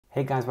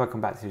Hey guys,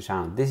 welcome back to the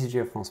channel. This is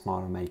Joe from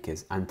Smarter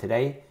Makers, and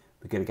today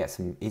we're going to get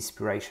some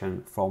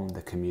inspiration from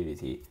the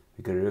community.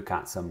 We're going to look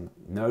at some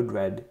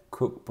Node-RED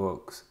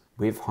cookbooks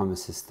with Home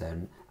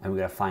Assistant, and we're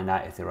going to find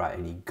out if there are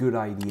any good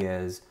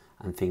ideas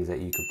and things that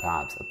you could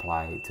perhaps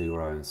apply to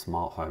your own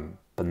smart home.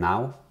 But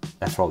now,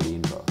 let's roll the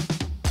intro.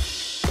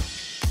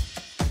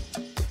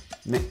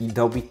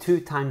 There'll be two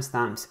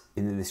timestamps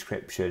in the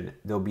description.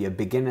 There'll be a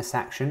beginner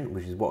section,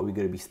 which is what we're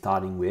going to be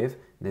starting with.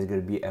 There's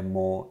going to be a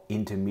more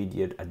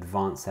intermediate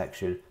advanced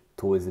section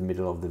towards the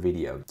middle of the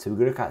video. So we're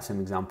going to look at some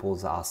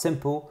examples that are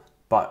simple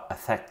but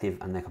effective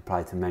and they can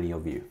apply to many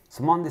of you.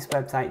 So I'm on this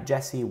website,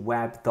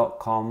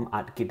 jessyweb.com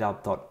at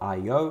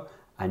github.io,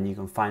 and you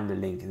can find the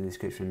link in the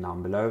description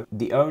down below.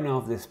 The owner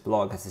of this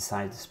blog has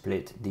decided to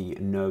split the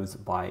nodes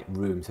by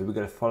room, so we're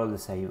going to follow the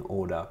same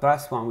order.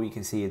 First one we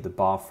can see is the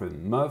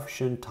bathroom,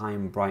 motion,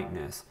 time,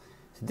 brightness.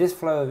 So this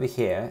flow over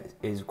here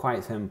is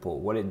quite simple.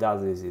 What it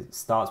does is it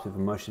starts with a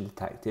motion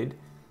detected,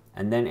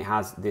 and then it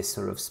has this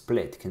sort of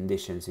split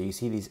condition. So you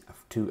see these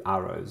two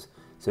arrows.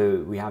 So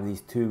we have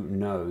these two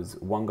nodes,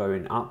 one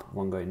going up,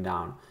 one going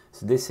down.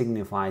 So this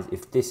signifies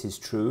if this is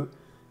true,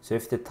 so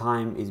if the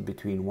time is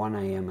between 1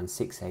 AM and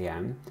 6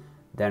 AM,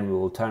 then we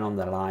will turn on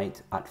the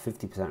light at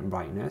 50%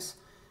 brightness.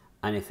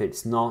 And if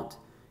it's not,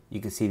 you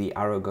can see the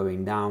arrow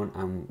going down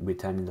and we're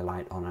turning the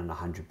light on at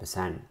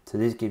 100%. So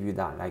this gives you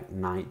that like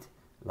night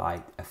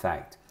light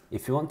effect.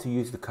 If you want to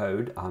use the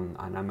code, and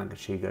I'm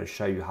actually going to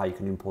show you how you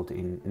can import it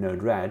in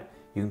Node-RED,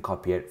 you can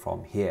copy it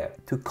from here.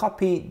 To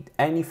copy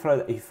any flow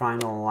that you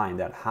find online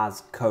that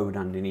has code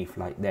underneath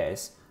like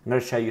this, I'm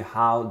going to show you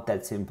how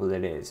dead simple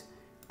it is.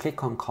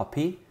 Click on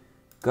copy.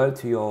 Go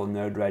to your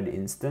Node-RED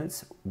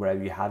instance,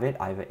 wherever you have it,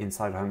 either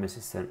inside Home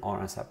Assistant or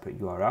on a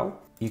separate URL.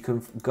 You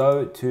can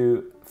go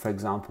to, for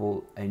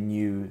example, a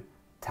new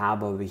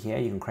tab over here.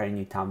 You can create a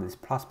new tab with this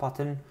plus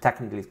button.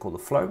 Technically it's called a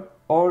flow,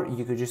 or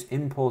you could just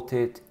import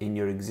it in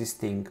your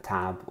existing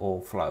tab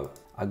or flow.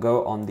 I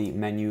go on the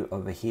menu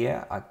over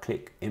here, I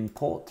click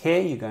import.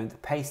 Here you're going to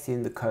paste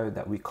in the code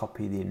that we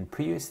copied in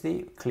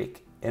previously,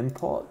 click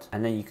import,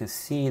 and then you can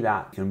see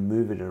that you can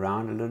move it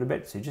around a little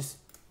bit. So just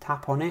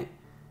tap on it,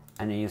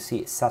 and then you'll see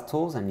it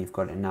settles and you've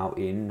got it now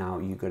in. Now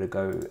you've got to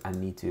go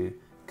and need to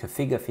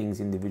configure things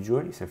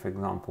individually. So for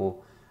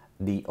example,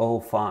 the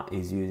alpha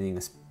is using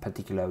a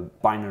particular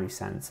binary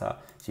sensor.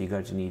 So you're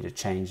going to need to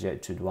change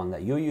it to the one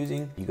that you're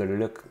using. You've got to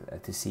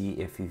look to see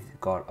if you've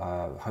got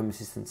a Home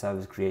Assistant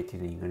servers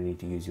created, and you're going to need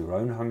to use your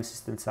own Home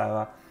Assistant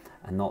server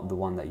and not the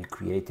one that you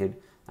created.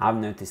 I've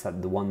noticed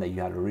that the one that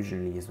you had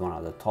originally is one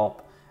at the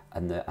top,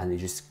 and it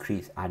just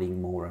keeps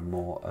adding more and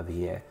more over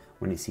here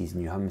when it sees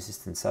new Home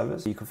Assistant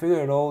servers. You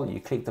configure it all, you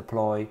click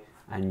deploy,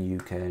 and you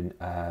can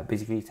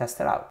basically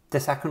test it out. The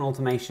second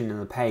automation in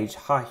the page,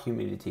 high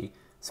humidity.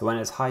 So when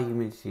it's high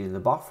humidity in the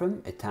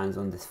bathroom, it turns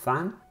on this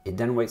fan. It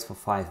then waits for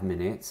 5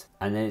 minutes,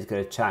 and then it's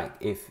going to check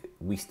if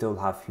we still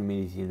have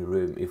humidity in the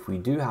room. If we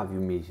do have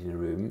humidity in the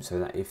room, so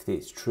that if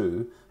it's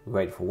true, we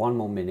wait for 1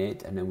 more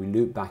minute, and then we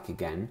loop back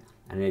again,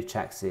 and it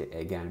checks it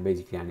again,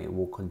 basically, and it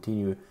will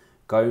continue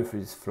going through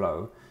this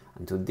flow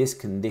until this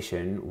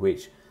condition,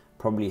 which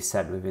probably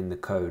set within the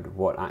code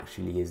what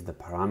actually is the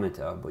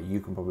parameter, but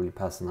you can probably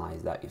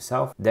personalize that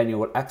yourself. Then you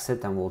will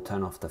exit and we'll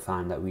turn off the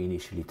fan that we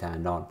initially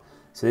turned on.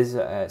 So this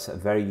is a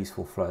very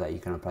useful flow that you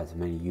can apply to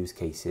many use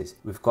cases.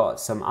 We've got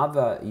some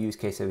other use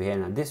case over here.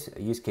 Now this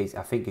use case,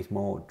 I think, is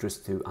more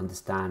just to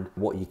understand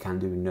what you can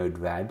do in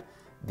Node-RED.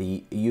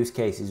 The use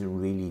case isn't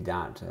really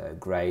that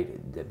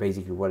great.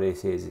 Basically what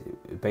it is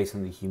based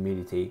on the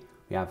humidity,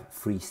 we have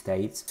 3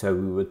 states. So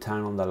we would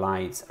turn on the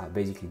lights at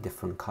basically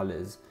different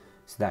colors.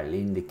 So that will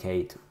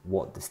indicate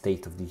what the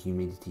state of the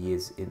humidity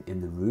is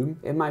in the room.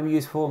 It might be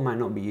useful, it might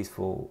not be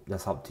useful,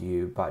 that's up to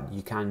you, but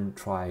you can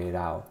try it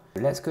out.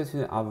 Let's go to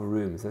the other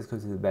rooms, let's go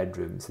to the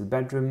bedroom. So the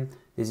bedroom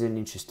is an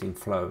interesting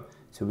flow.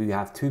 So we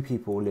have 2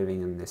 people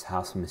living in this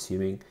house, I'm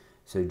assuming.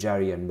 So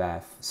Jerry and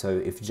Beth. So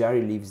if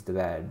Jerry leaves the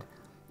bed,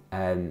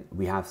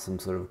 we have some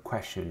sort of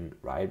question,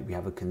 right? We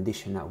have a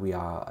condition that we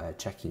are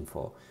checking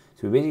for.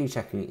 So we're basically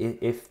checking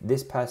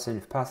if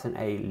person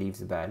A leaves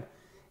the bed,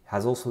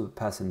 has also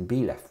person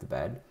B left the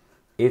bed?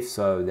 If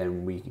so,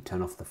 then we can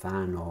turn off the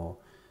fan, or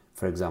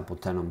for example,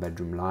 turn on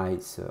bedroom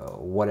lights,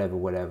 or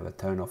whatever,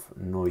 turn off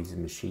noise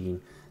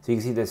machine. So you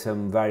can see there's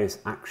some various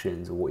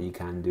actions of what you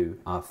can do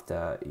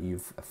after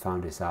you've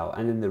found this out.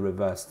 And then the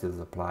reverse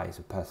still applies.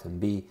 So person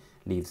B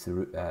leaves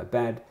the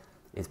bed,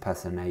 is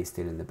person A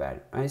still in the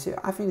bed? Right? So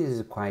I think this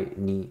is a quite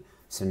neat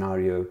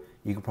scenario.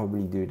 You could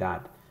probably do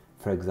that,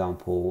 for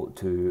example,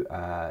 to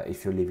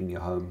if you're leaving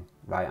your home,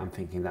 right? I'm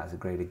thinking that's a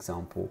great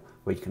example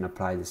where you can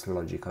apply this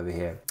logic over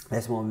here.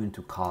 Let's move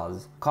into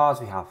cars.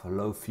 Cars, we have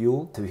low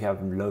fuel. So we have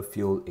low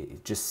fuel,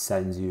 it just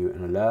sends you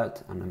an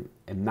alert, and I'm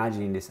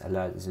imagining this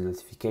alert is a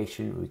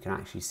notification. We can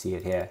actually see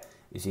it here.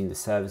 It's using the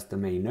service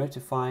domain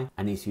notify,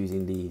 and it's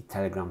using the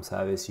Telegram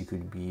service. You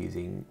could be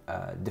using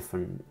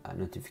different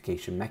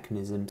notification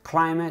mechanisms.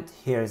 Climate,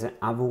 here is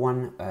another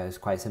one. It's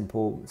quite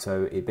simple.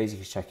 So it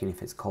basically is checking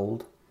if it's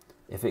cold.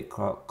 If it's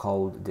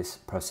cold, this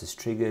process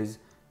triggers.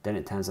 then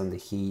it turns on the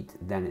heat,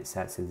 then it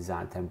sets the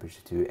desired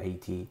temperature to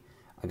 80,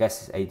 I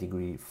guess it's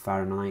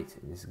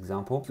 80°F in this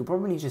example. You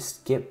probably just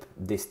skip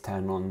this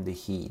turn on the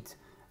heat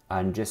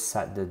and just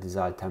set the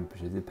desired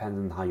temperature. It depends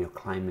on how your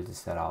climate is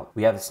set up.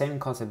 We have the same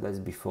concept as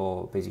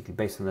before. Basically,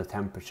 based on the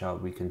temperature,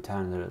 we can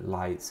turn the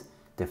lights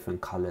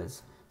different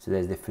colors, so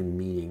there's different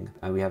meaning.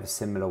 And we have a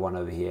similar one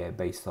over here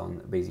based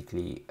on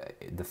basically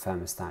the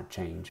thermostat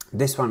change.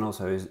 This one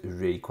also is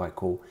really quite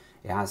cool.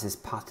 It has this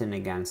pattern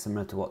again,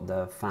 similar to what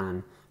the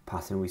fan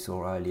pattern we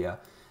saw earlier.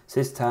 So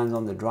this turns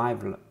on the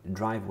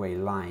driveway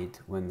light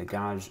when the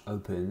garage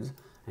opens,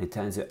 and it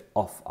turns it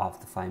off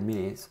after 5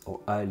 minutes or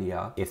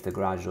earlier if the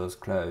garage door is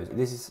closed.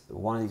 This is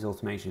one of these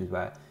automations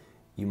where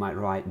you might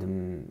write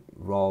them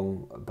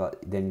wrong,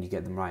 but then you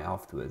get them right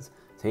afterwards.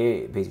 So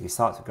here it basically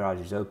starts, the garage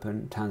is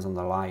open, turns on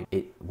the light,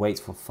 it waits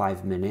for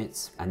 5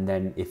 minutes, and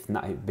then if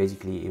not,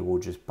 basically it will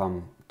just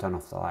turn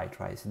off the light,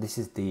 right? So this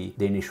is the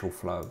initial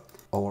flow.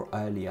 Or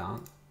earlier,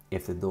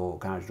 if the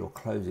garage door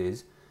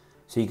closes.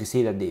 So you can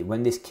see that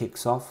when this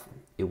kicks off,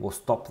 it will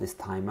stop this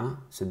timer.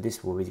 So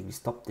this will basically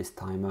stop this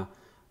timer,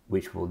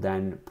 which will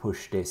then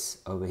push this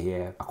over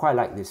here. I quite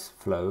like this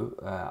flow.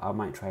 I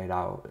might try it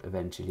out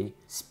eventually.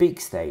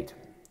 Speak state.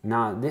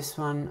 Now this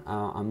one,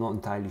 I'm not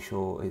entirely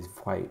sure is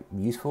quite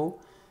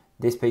useful.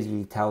 This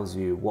basically tells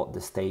you what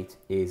the state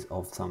is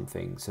of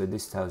something. So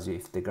this tells you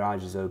if the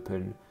garage is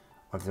open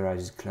or if the garage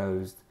is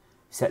closed.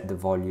 Set the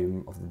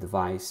volume of the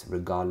device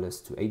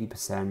regardless to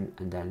 80%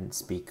 and then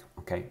speak.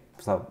 Okay,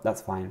 so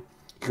that's fine.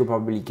 You could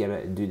probably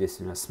do this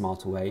in a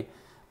smarter way,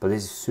 but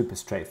this is super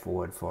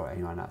straightforward for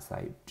anyone that's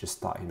like just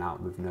starting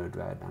out with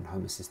Node-RED and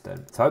Home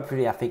Assistant. So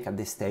hopefully, I think at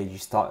this stage you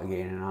start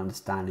getting an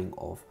understanding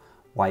of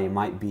why it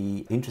might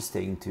be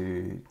interesting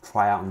to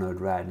try out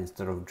Node-RED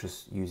instead of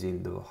just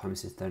using the Home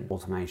Assistant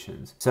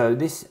automations. So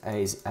this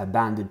is a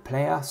banded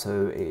player.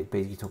 So it's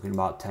basically talking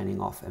about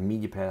turning off a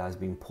media player that has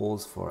been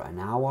paused for an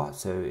hour.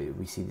 So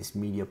we see this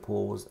media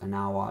pause an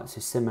hour. So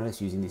similar, it's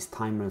using this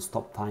timer and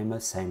stop timer,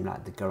 same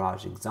like the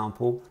garage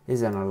example. This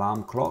is an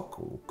alarm clock,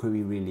 could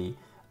be really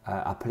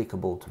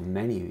applicable to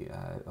many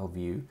of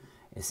you.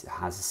 It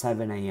has a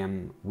 7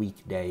 AM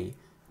weekday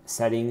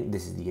setting.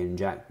 This is the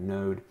inject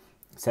node.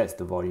 Sets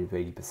the volume to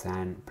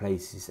 80%,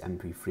 places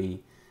MP3.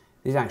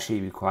 These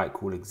actually be quite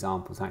cool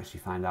examples to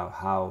actually find out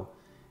how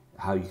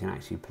you can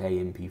actually play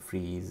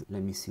MP3s.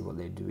 Let me see what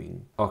they're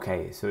doing.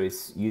 Okay, so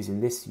it's using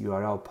this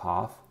URL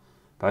path,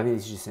 but I think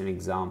it's just an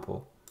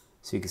example.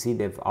 So you can see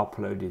they've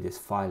uploaded this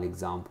file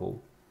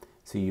example.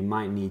 So you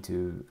might need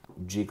to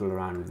jiggle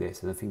around with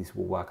this, and I think this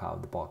will work out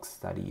of the box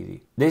that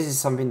easy. This is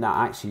something that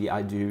actually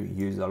I do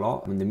use a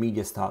lot. When the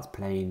media starts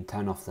playing,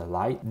 turn off the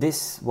light.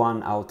 This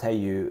one, I'll tell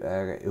you,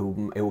 it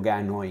will get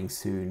annoying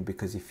soon,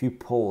 because if you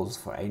pause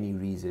for any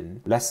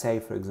reason, let's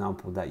say for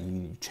example that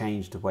you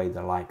change the way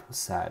the light was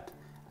set,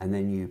 and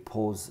then you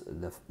pause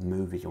the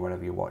movie or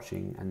whatever you're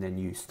watching, and then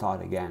you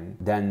start again,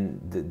 then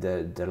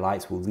the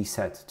lights will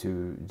reset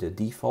to the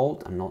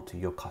default and not to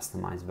your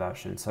customized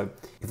version. So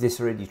if this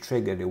already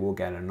triggered, it will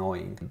get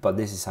annoying. But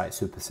this is like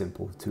super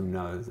simple, 2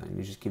 nodes, and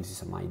it just gives you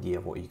some idea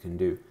of what you can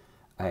do.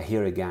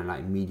 Here again,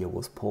 like media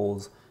was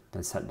paused,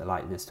 then set the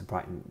lightness to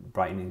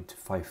brightening to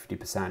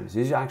 50%. So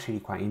this is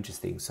actually quite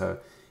interesting. So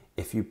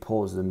if you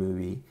pause the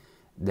movie,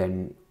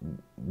 then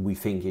we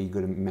think you're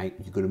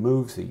gonna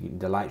move, so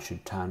the light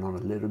should turn on a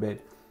little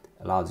bit,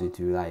 allows you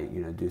to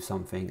like do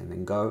something and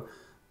then go.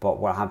 But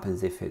what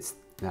happens if it's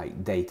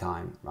like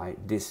daytime, right?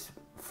 This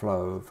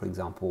flow, for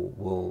example,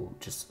 will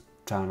just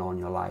turn on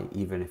your light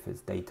even if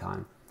it's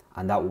daytime,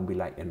 and that will be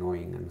like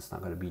annoying and it's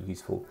not going to be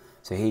useful.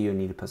 So here you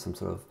need to put some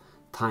sort of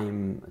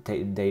time,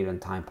 date and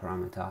time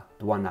parameter.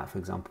 The one that, for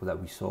example, that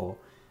we saw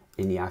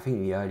in the, I think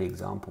in the early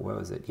example, where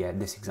was it? Yeah,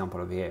 this example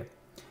over here.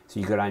 So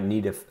you're gonna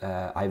need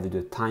either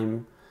the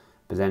time,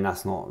 but then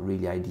that's not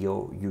really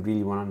ideal. You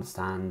really want to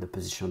understand the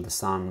position of the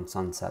sun,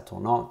 sunset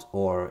or not,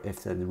 or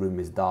if the room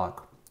is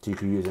dark. So you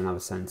could use another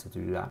sensor to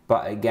do that.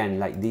 But again,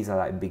 like these are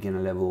like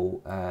beginner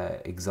level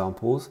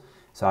examples.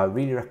 So I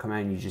really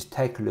recommend you just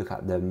take a look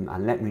at them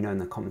and let me know in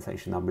the comment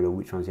section down below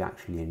which ones you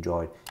actually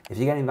enjoyed. If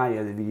you're getting value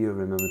out of the video,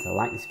 remember to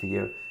like this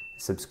video,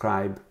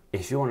 subscribe.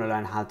 If you want to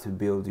learn how to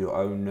build your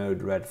own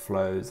Node-RED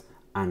flows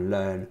and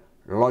learn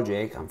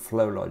logic and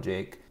flow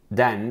logic,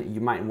 then you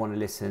might want to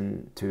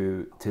listen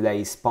to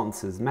today's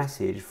sponsor's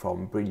message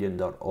from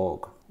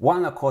brilliant.org. One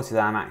of the courses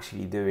I'm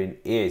actually doing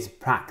is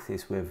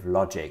practice with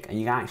logic, and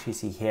you can actually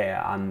see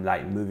here I'm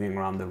like moving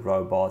around the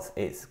robots.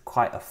 It's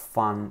quite a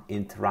fun,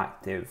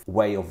 interactive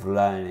way of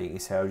learning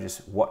instead of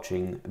just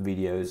watching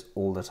videos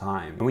all the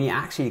time. And when you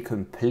actually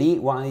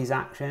complete one of these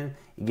actions,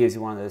 it gives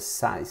you one of those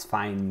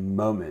satisfying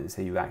moments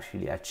that you've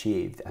actually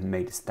achieved and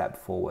made a step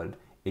forward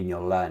in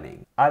your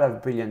learning. I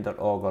love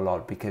brilliant.org a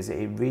lot because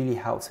it really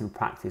helps me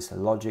practice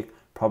logic,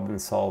 problem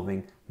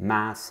solving,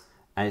 maths,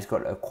 and it's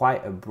got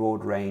quite a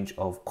broad range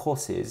of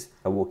courses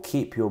that will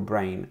keep your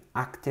brain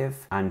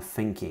active and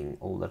thinking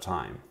all the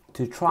time.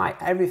 To try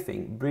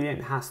everything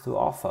Brilliant has to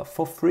offer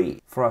for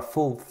free for a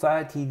full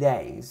 30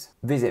 days,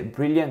 visit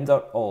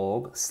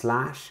brilliant.org/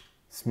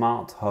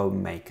 smart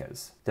home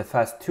makers. The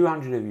first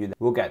 200 of you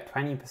will get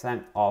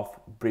 20% off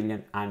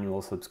brilliant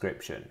annual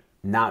subscription.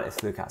 Now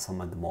let's look at some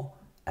of the more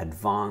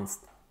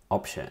advanced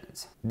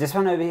options. This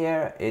one over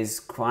here is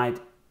quite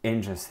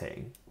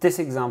interesting. This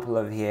example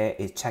over here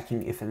is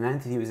checking if an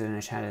entity was in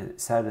a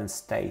certain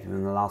state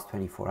within the last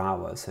 24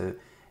 hours. So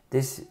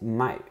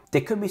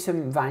there could be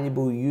some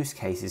valuable use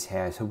cases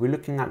here. So we're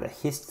looking at the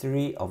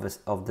history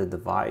of the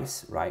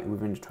device, right,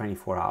 within the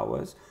 24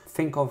 hours.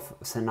 Think of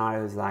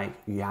scenarios like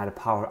you had a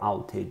power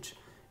outage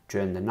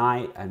during the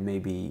night and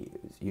maybe,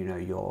 you know,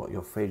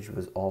 your fridge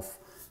was off,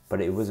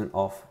 but it wasn't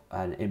off,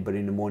 but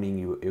in the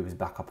morning it was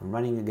back up and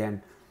running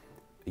again.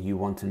 You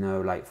want to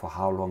know like for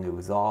how long it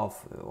was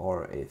off,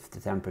 or if the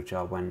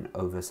temperature went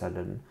over a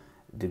certain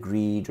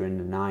degree during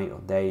the night or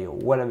day or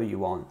whatever you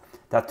want.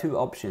 There are two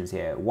options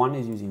here. One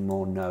is using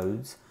more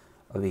nodes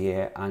over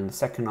here, and the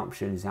second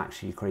option is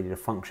actually created a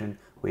function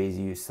where you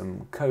use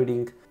some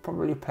coding.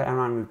 Probably play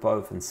around with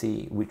both and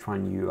see which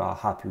one you are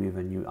happy with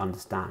and you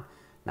understand.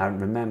 Now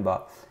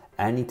remember,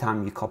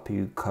 anytime you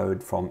copy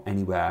code from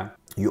anywhere,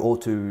 you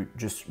ought to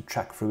just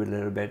check through it a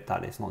little bit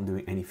that it's not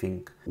doing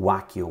anything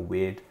wacky or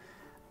weird,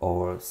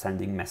 or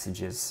sending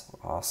messages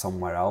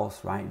somewhere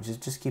else, right?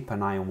 Just keep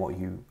an eye on what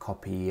you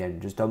copy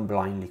and just don't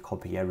blindly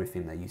copy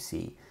everything that you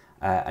see.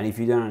 And if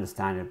you don't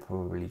understand it,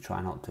 probably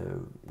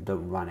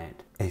don't run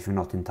it if you're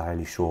not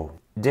entirely sure.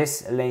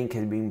 This link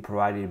has been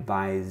provided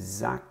by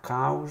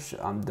Zakauj.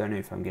 I don't know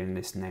if I'm getting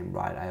this name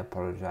right. I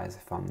apologize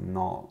if I'm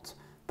not,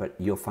 but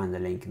you'll find the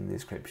link in the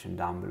description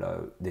down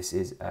below. This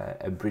is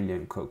a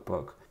brilliant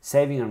cookbook.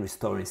 Saving and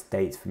restoring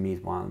states for me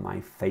is one of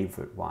my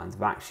favorite ones.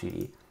 I've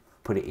actually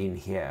put it in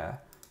here,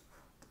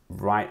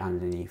 right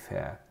underneath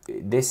here.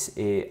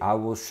 I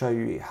will show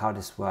you how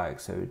this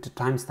works. So the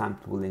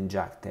timestamp will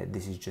inject it.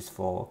 This is just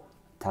for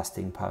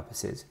testing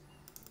purposes.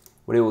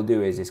 What it will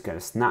do is it's going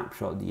to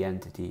snapshot the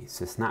entity.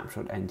 So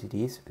snapshot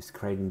entities is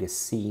creating this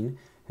scene.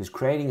 It's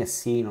creating a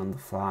scene on the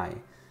fly,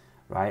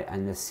 right?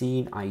 And the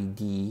scene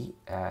ID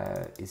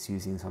is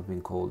using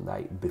something called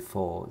like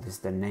before. This is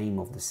the name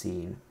of the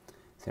scene.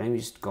 So let me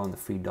just go on the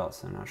three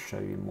dots and I'll show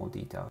you more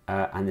detail.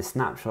 And the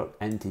snapshot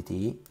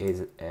entity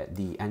is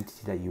the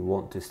entity that you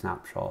want to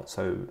snapshot.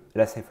 So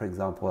let's say, for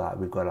example, that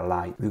we've got a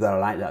light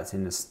that's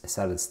in a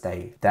certain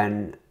state.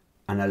 Then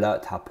an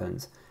alert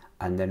happens,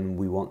 and then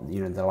we want,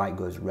 you know, the light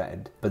goes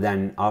red. But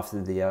then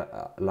after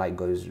the light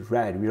goes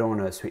red, we don't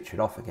want to switch it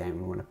off again.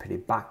 We want to put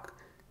it back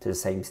to the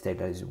same state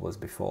as it was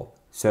before.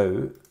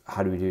 So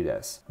how do we do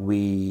this?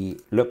 We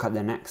look at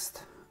the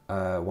next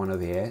one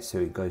over here. So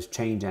it goes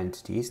change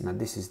entities. Now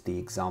this is the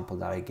example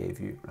that I gave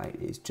you, right?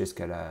 It's just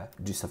gonna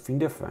do something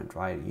different,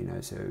 right? You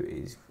know, so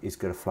it's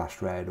gonna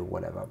flash red or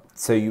whatever.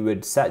 So you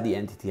would set the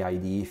entity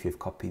ID if you've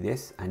copied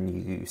this, and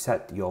you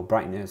set your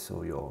brightness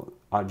or your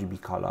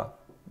RGB color,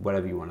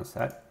 whatever you want to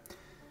set.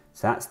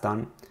 So that's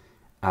done.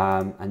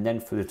 And then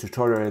for the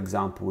tutorial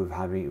example, we're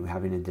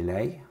having a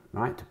delay,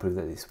 right, to prove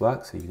that this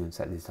works. So you can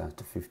set this down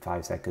to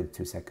 55 seconds,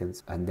 2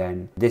 seconds. And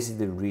then this is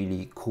the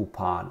really cool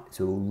part.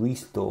 So we'll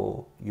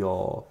restore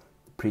your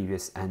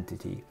previous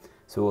entity.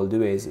 So what we'll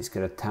do is it's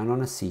going to turn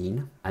on a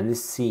scene, and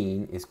this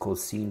scene is called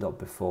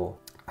scene.before.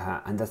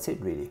 And that's it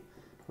really,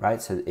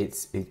 right? So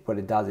what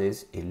it does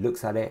is it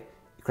looks at it,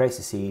 it creates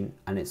a scene,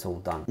 and it's all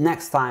done.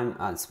 Next time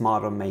at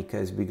Smart Home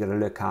Makers, we're going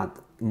to look at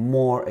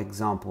more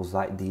examples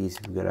like these.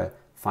 We're going to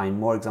find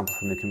more examples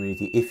from the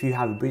community. If you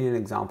have brilliant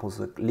examples,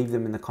 leave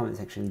them in the comment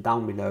section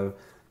down below,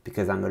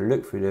 because I'm going to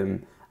look through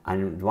them,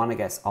 and the one that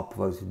gets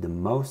upvoted the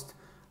most,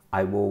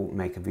 I will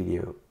make a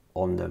video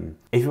on them.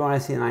 If you want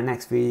to see my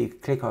next video,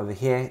 click over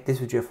here.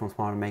 This was Joe from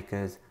Smart Home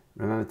Makers.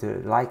 Remember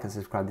to like and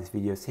subscribe to this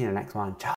video. See you in the next one. Ciao.